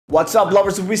What's up,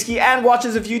 lovers of whiskey and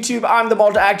watchers of YouTube? I'm the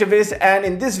Malt activist, and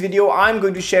in this video I'm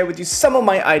going to share with you some of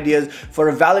my ideas for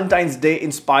a Valentine's Day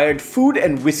inspired food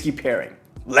and whiskey pairing.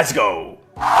 Let's go!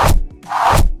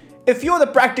 If you're the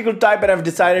practical type and have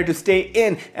decided to stay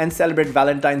in and celebrate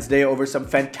Valentine's Day over some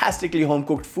fantastically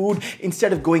home-cooked food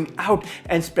instead of going out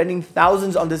and spending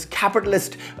thousands on this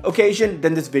capitalist occasion,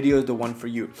 then this video is the one for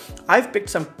you. I've picked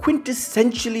some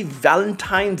quintessentially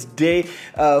Valentine's Day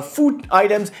food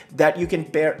items that you can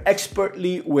pair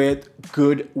expertly with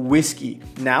good whiskey.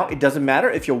 Now, it doesn't matter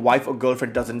if your wife or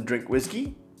girlfriend doesn't drink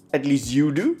whiskey. At least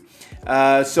you do.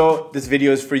 So this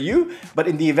video is for you. But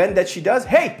in the event that she does,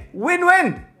 hey,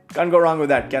 win-win! Can't go wrong with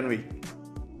that, can we?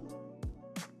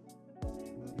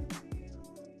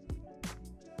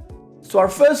 So our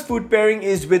first food pairing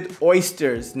is with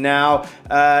oysters. Now,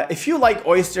 if you like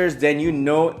oysters, then you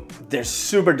know they're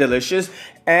super delicious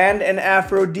and an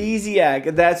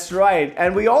aphrodisiac. That's right.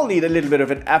 And we all need a little bit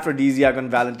of an aphrodisiac on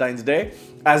Valentine's Day.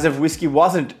 As if whiskey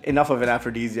wasn't enough of an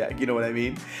aphrodisiac, you know what I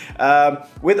mean?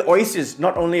 With oysters,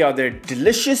 not only are they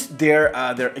delicious, they're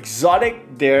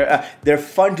exotic, they're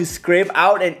fun to scrape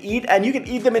out and eat, and you can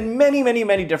eat them in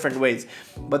many different ways.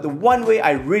 But the one way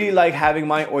I really like having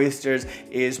my oysters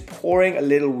is pouring a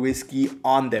little whiskey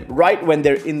on them right when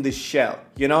they're in the shell.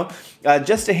 You know,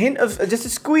 just a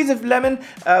squeeze of lemon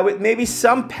with maybe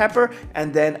some pepper,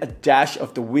 and then a dash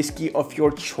of the whiskey of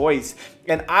your choice.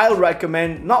 And I'll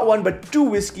recommend not one but two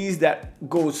whiskeys that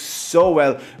go so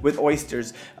well with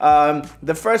oysters.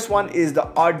 The first one is the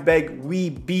Ardbeg Wee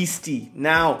Beastie.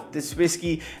 Now, this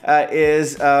whiskey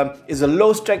is a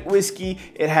low-strength whiskey.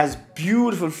 It has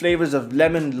beautiful flavors of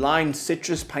lemon, lime,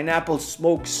 citrus, pineapple,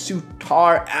 smoke, soot,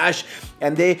 tar, ash,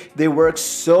 and they work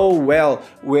so well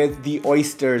with the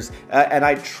oysters. And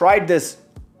I tried this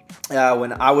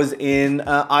when I was in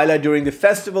Islay during the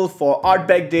festival for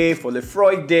Ardbeg Day, for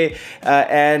Lefroy Day,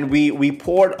 and we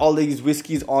poured all these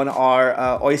whiskeys on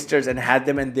our oysters and had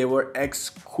them, and they were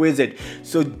exquisite.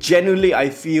 So genuinely, I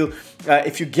feel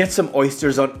if you get some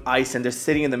oysters on ice and they're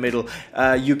sitting in the middle,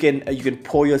 you can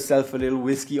pour yourself a little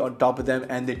whiskey on top of them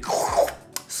and then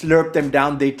slurp them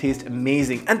down. They taste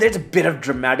amazing, and there's a bit of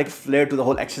dramatic flair to the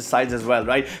whole exercise as well,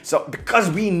 right? So because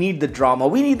we need the drama,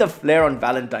 we need the flair on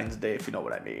Valentine's Day, if you know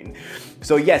what I mean.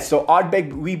 So yes, so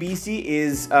Ardbeg Wee Beastie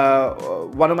is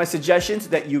one of my suggestions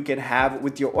that you can have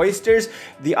with your oysters.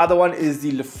 The other one is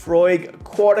the Lefroy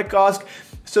Quarter Cask.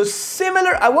 So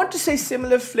similar, I want to say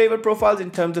similar flavor profiles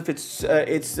in terms of its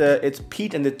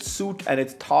peat and its soot and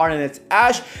its tar and its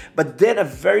ash, but then a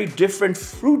very different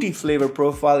fruity flavor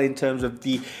profile in terms of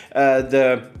the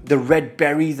red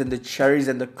berries and the cherries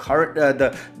and the currant,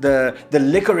 the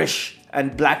licorice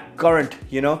and black currant,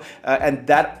 you know, and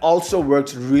that also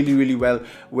works really well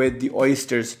with the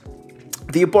oysters.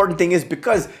 The important thing is,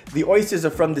 because the oysters are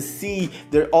from the sea,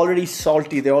 they're already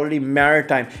salty, they're already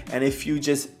maritime, and if you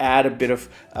just add a bit of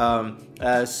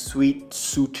sweet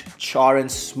soot, char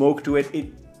and smoke to it,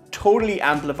 it totally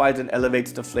amplifies and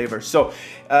elevates the flavor. So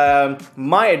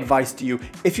my advice to you,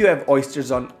 if you have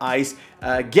oysters on ice,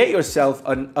 get yourself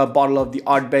a bottle of the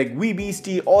Ardbeg Wee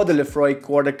Beastie or the Lefroy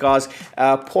Quarter Cask,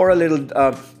 pour a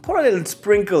little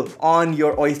sprinkle on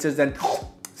your oysters and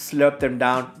slurp them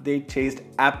down. They taste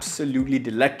absolutely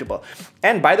delectable.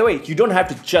 And by the way, you don't have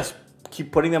to just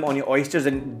keep putting them on your oysters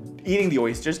and eating the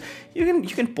oysters. You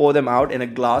can pour them out in a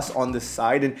glass on the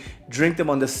side and drink them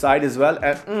on the side as well.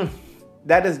 And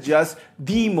that is just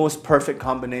the most perfect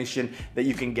combination that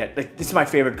you can get. Like, this is my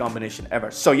favorite combination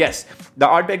ever. So yes, the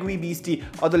Ardbeg Wee Beastie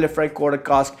or the Lefroy Quarter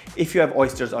Cask if you have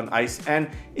oysters on ice. And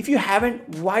if you haven't,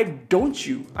 why don't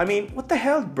you? I mean, what the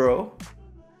hell, bro?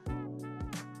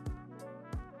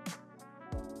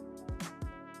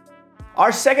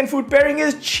 Our second food pairing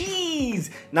is cheese.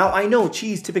 Now, I know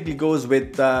cheese typically goes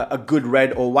with a good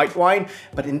red or white wine,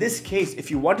 but in this case,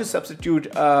 if you want to substitute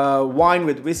wine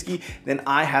with whiskey, then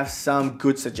I have some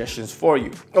good suggestions for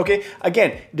you. Okay,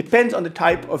 again, depends on the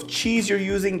type of cheese you're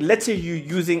using. Let's say you're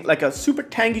using like a super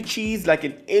tangy cheese, like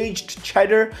an aged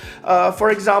cheddar, for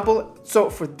example.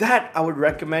 So for that, I would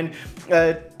recommend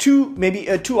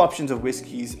two options of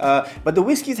whiskeys. But the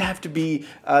whiskeys have to be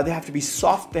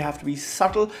soft, they have to be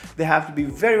subtle, they have to be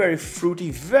very fruity,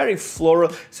 very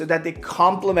floral, so that they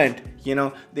complement, you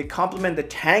know, they complement the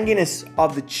tanginess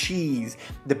of the cheese.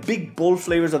 The big bold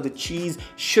flavors of the cheese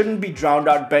shouldn't be drowned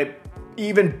out by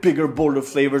even bigger, bolder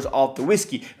flavors of the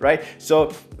whiskey, right?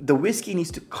 So the whiskey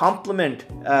needs to complement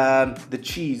the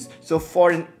cheese. So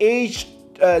for an aged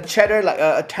cheddar, like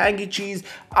a tangy cheese,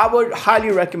 I would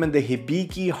highly recommend the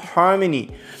Hibiki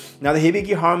Harmony. Now, the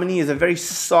Hibiki Harmony is a very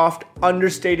soft,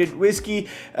 understated whiskey.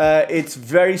 It's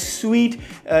very sweet.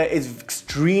 It's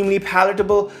extremely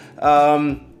palatable.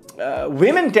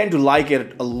 women tend to like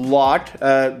it a lot,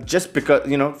 just because,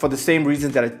 you know, for the same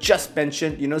reasons that I just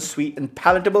mentioned, you know, sweet and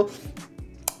palatable.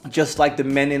 Just like the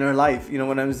men in her life, you know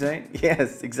what I'm saying?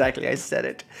 Yes, exactly, I said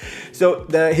it. So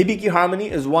the Hibiki Harmony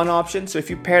is one option. So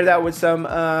if you pair that with some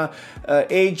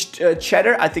aged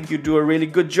cheddar, I think you do a really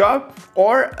good job.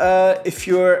 Or if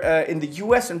you're in the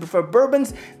US and prefer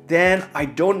bourbons, then I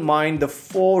don't mind the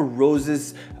Four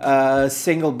Roses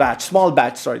small batch.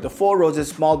 The Four Roses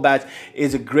small batch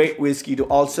is a great whiskey to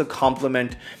also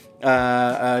complement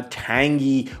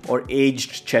tangy or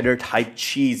aged cheddar type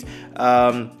cheese.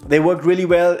 They work really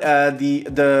well.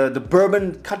 The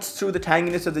bourbon cuts through the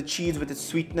tanginess of the cheese with its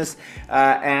sweetness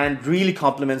and really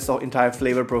complements the entire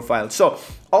flavor profile. So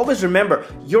always remember,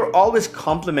 you're always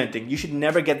complementing. You should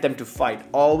never get them to fight.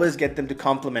 Always get them to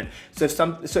complement. So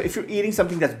if you're eating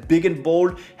something that's big and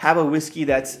bold, have a whiskey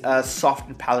that's soft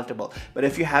and palatable. But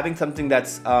if you're having something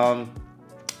that's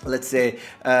let's say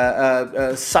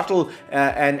subtle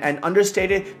and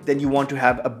understated, then you want to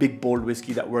have a big bold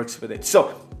whiskey that works with it.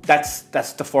 So that's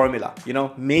the formula, you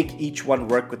know, make each one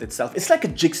work with itself. It's like a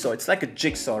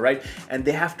jigsaw, right? And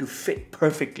they have to fit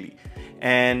perfectly,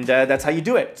 and that's how you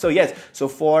do it. So yes, so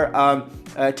for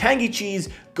tangy cheese,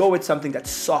 go with something that's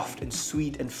soft and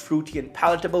sweet and fruity and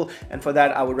palatable, and for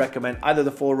that I would recommend either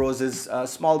the Four Roses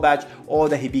small batch or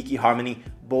the Hibiki Harmony.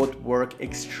 Both work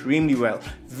extremely well.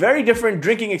 Very different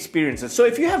drinking experiences. So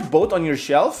if you have both on your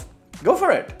shelf, go for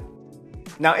it.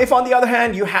 Now, if on the other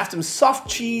hand you have some soft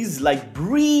cheese like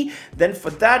brie, then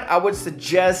for that I would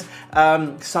suggest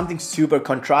something super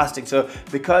contrasting. So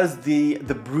because the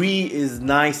brie is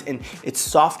nice and it's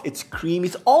soft, it's creamy,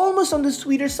 it's almost on the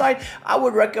sweeter side, I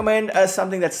would recommend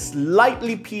something that's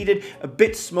slightly peated, a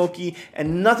bit smoky,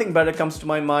 and nothing better comes to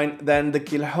my mind than the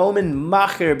Kilchoman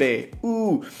Macherbe.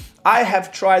 Ooh, I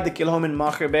have tried the Kilchoman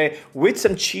Macherbe with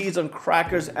some cheese on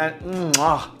crackers, and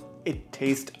it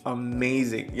tastes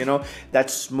amazing. You know, that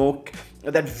smoke,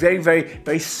 that very, very,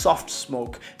 very soft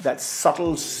smoke, that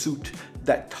subtle soot,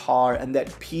 that tar and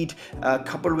that peat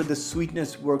coupled with the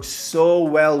sweetness works so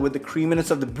well with the creaminess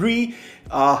of the brie.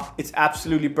 It's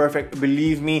absolutely perfect.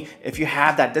 Believe me, if you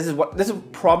have that, this is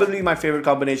probably my favorite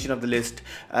combination of the list.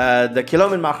 The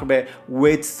Kilchoman Macherbe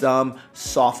with some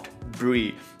soft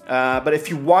brie. But if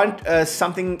you want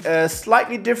something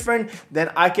slightly different,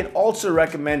 then I can also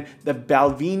recommend the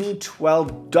Balvenie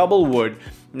 12 Double Wood.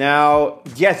 Now,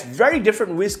 yes, very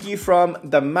different whiskey from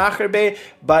the Macherbe,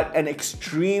 but an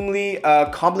extremely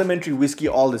complementary whiskey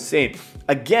all the same.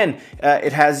 Again,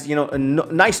 it has, you know,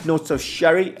 nice notes of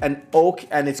sherry and oak,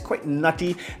 and it's quite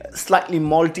nutty, slightly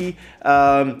malty,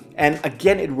 and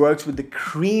again, it works with the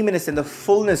creaminess and the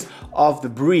fullness of the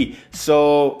brie.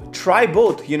 So try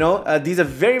both. You know, these are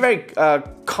very, very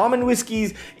common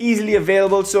whiskeys, easily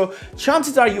available. So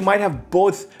chances are you might have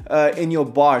both in your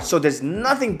bar. So there's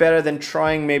nothing better than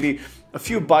trying maybe a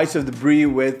few bites of the brie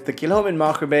with the Kilchoman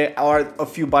Macherbe or a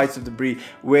few bites of the brie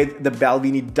with the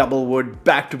Balvenie Double Wood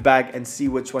back to back and see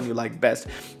which one you like best.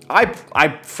 I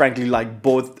frankly like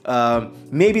both.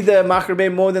 Maybe the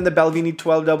Macherbe more than the Balvenie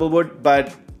 12 Double Wood,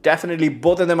 but definitely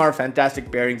both of them are fantastic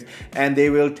pairings and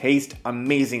they will taste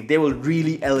amazing. They will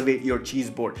really elevate your cheese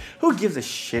board. Who gives a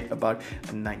shit about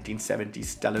a 1970s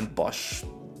Stellenbosch?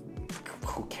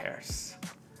 Who cares?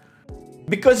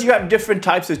 Because you have different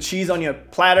types of cheese on your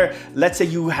platter, let's say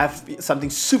you have something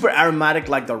super aromatic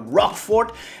like the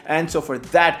Roquefort, and so for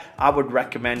that I would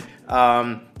recommend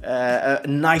a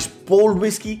nice bold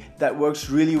whiskey that works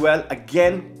really well.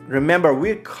 Again, remember,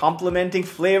 we're complementing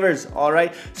flavors, all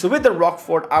right? So with the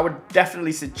Roquefort, I would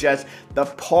definitely suggest the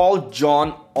Paul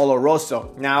John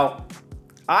Oloroso. Now,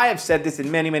 I have said this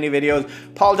in many, many videos.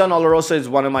 Paul John Oloroso is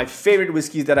one of my favorite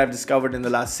whiskeys that I've discovered in the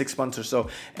last 6 months or so,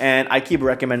 and I keep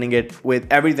recommending it with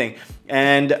everything.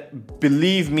 And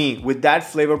believe me, with that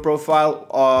flavor profile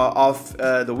of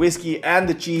the whiskey and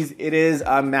the cheese, it is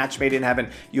a match made in heaven.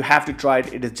 You have to try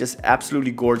it. It is just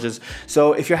absolutely gorgeous.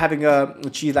 So if you're having a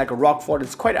cheese like a Roquefort,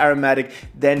 it's quite aromatic,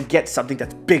 then get something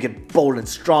that's big and bold and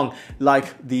strong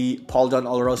like the Paul John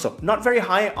Oloroso. Not very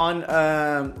high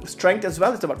on strength as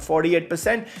well. It's about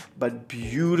 48%, but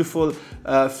beautiful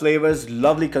flavors,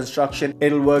 lovely construction.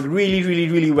 It'll work really, really,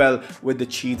 really well with the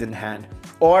cheese in hand.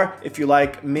 Or if you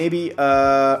like, maybe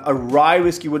a rye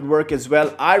whiskey would work as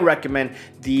well. I recommend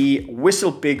the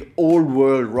Whistle Pig Old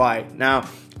World Rye. Now,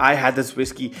 I had this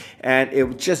whiskey and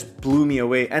it just blew me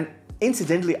away. And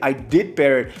Incidentally, I did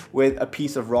pair it with a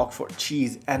piece of Roquefort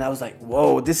cheese, and I was like,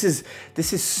 "Whoa, this is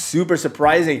super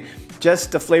surprising."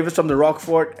 Just the flavors from the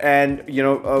Roquefort, and you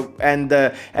know, and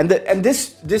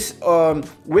this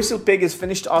Whistle Pig is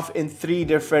finished off in 3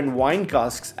 different wine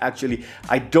casks. Actually,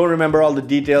 I don't remember all the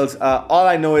details. All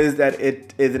I know is that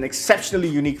it is an exceptionally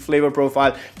unique flavor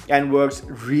profile and works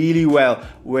really well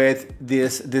with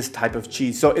this type of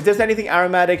cheese. So if there's anything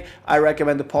aromatic, I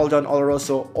recommend the Paul John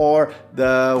Oloroso or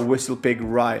the Whistle Pig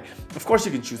Rye. Of course,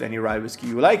 you can choose any rye whiskey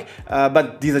you like,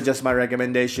 but these are just my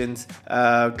recommendations.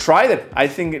 Try them. I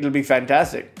think it'll be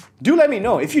fantastic. Do let me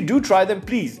know if you do try them,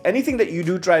 please. Anything that you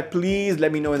do try, please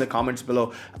let me know in the comments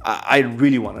below. I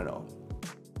really want to know.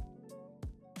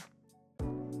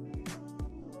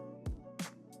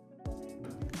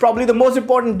 Probably the most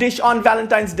important dish on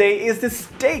Valentine's Day is the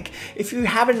steak. If you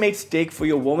haven't made steak for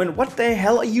your woman, what the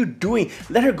hell are you doing?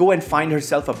 Let her go and find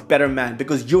herself a better man,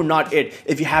 because you're not it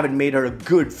if you haven't made her a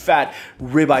good fat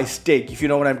ribeye steak, if you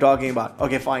know what I'm talking about.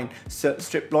 Okay, fine. So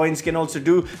strip loins can also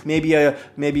do. Maybe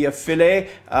a fillet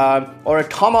or a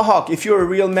tomahawk. If you're a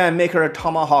real man, make her a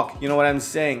tomahawk. You know what I'm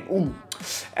saying? Ooh.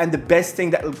 And the best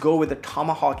thing that will go with a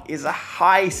tomahawk is a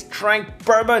high strength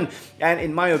bourbon. And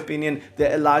in my opinion,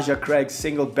 the Elijah Craig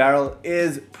Single Barrel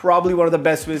is probably one of the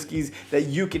best whiskeys that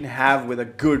you can have with a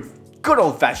good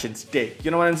old-fashioned steak.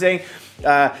 You know what I'm saying?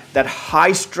 That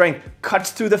high strength cuts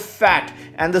through the fat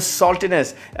and the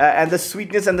saltiness and the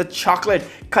sweetness, and the chocolate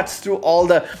cuts through all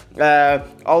the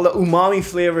umami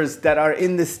flavors that are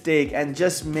in the steak, and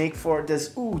just make for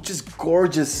this just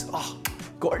gorgeous,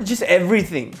 gorgeous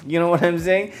everything. You know what I'm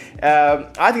saying?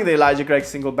 I think the Elijah Craig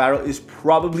Single Barrel is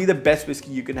probably the best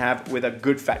whiskey you can have with a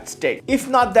good fat steak. If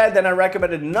not that, then I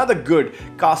recommend another good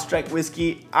cask strength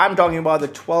whiskey. I'm talking about the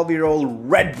 12-year-old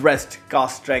Redbreast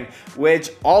cask strength, which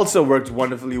also works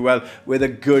wonderfully well with a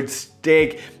good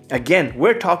steak. Again,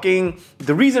 we're talking,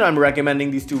 the reason I'm recommending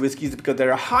these 2 whiskeys is because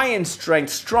they're high in strength,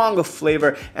 strong of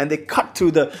flavor, and they cut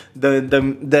through the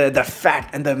fat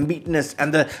and the meatness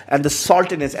and the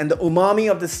saltiness and the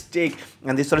umami of the steak,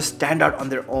 and they sort of stand out on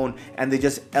their own, and they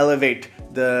just elevate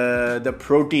the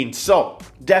protein. So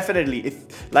definitely,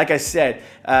 if, like I said,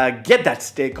 get that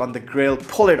steak on the grill,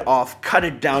 pull it off, cut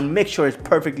it down, make sure it's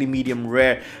perfectly medium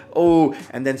rare.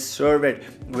 And then serve it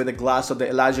with a glass of the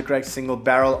Elijah Craig Single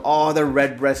Barrel or the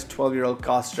Redbreast 12-year-old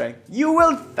cask strength. You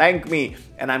will thank me,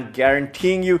 and I'm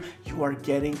guaranteeing you, you are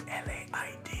getting LAID.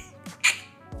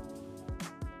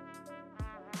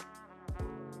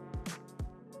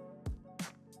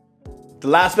 The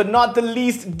last but not the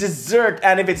least, dessert.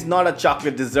 And if it's not a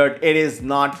chocolate dessert, it is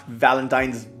not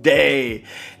Valentine's Day.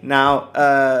 Now,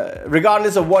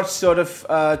 regardless of what sort of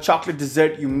chocolate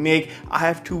dessert you make, I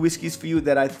have 2 whiskeys for you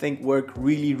that I think work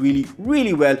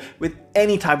really well with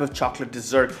any type of chocolate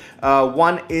dessert.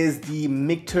 One is the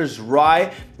Michter's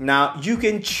Rye. Now, you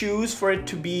can choose for it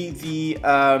to be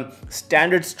the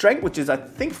standard strength, which is I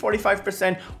think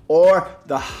 45%, or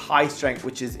the high strength,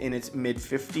 which is in its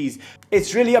mid-50s.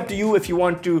 It's really up to you if you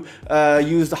want to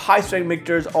use the high strength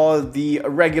Michter's or the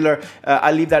regular.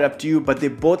 I leave that up to you, but they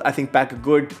both, I think, pack a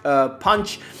good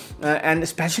punch. And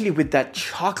especially with that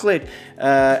chocolate,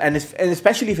 and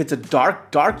especially if it's a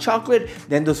dark chocolate,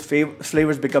 then those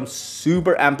flavors become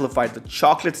super amplified. The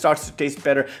chocolate starts to taste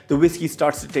better, the whiskey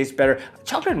starts to taste better.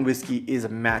 Chocolate and whiskey is a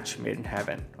match made in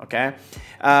heaven, okay?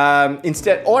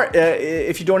 Instead, or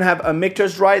if you don't have a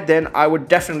Michter's Rye, then I would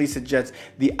definitely suggest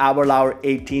the Aberlour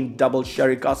 18 Double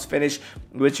Sherry Cask Finish,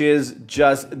 which is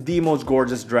just the most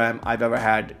gorgeous dram I've ever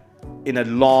had in a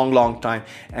long time.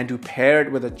 And to pair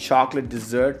it with a chocolate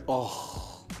dessert,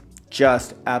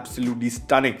 just absolutely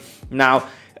stunning. Now,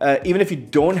 even if you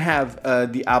don't have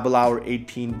the Aberlour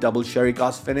 18 Double Sherry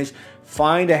Cask Finish,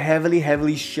 find a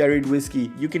heavily sherried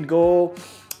whiskey. You can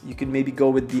maybe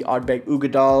go with the Ardbeg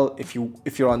Uigeadail if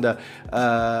you're on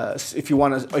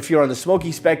the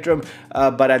smoky spectrum,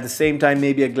 but at the same time,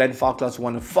 maybe a Glenfarclas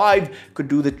 105 could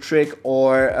do the trick,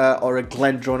 or a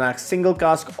Glendronach single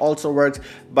cask also works.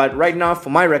 But right now,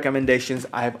 for my recommendations,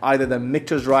 I have either the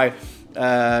Michter's Rye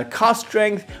cask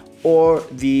strength or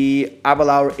the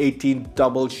Aberlour 18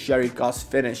 Double Sherry Cask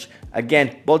Finish.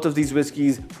 Again, both of these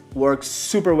whiskeys work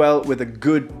super well with a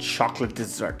good chocolate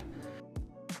dessert.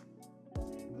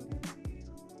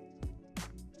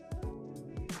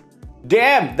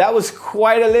 Damn, that was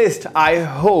quite a list. I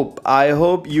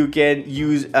hope you can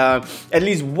use at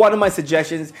least one of my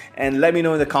suggestions, and let me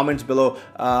know in the comments below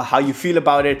how you feel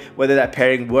about it, whether that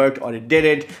pairing worked or it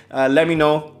didn't. Let me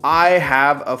know. I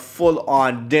have a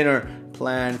full-on dinner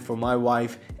planned for my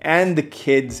wife and the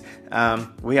kids.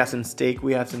 We have some steak,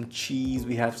 we have some cheese,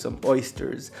 we have some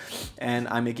oysters, and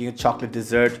I'm making a chocolate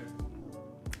dessert.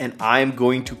 and I'm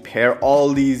going to pair all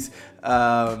these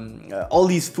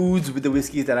foods with the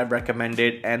whiskeys that I've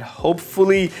recommended, and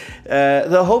hopefully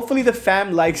the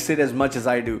fam likes it as much as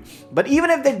I do. But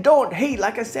even if they don't, hey,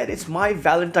 like I said, it's my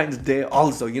Valentine's Day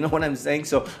also, you know what I'm saying?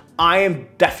 So I am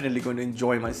definitely going to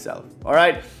enjoy myself. All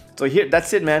right, so here,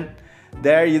 that's it, man.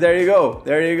 There you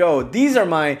go. These are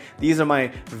my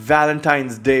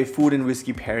Valentine's Day food and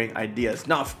whiskey pairing ideas.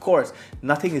 Now, of course,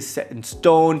 nothing is set in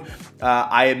stone.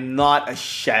 I am not a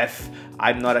chef.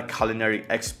 I'm not a culinary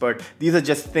expert. These are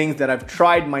just things that I've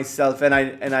tried myself, and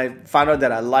I found out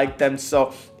that I like them.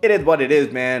 So it is what it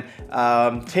is, man.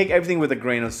 Take everything with a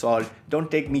grain of salt. Don't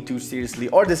take me too seriously,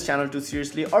 or this channel too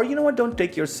seriously, or you know what? Don't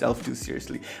take yourself too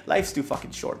seriously. Life's too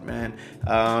fucking short, man.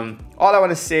 All I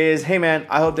want to say is, hey, man,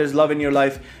 I hope there's love in your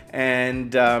life,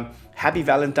 and happy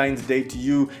Valentine's Day to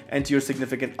you and to your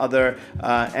significant other.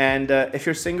 And if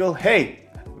you're single, hey,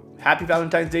 happy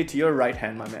Valentine's Day to your right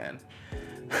hand, my man.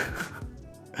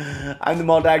 I'm the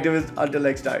Malt Activist. Until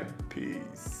next time,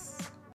 peace.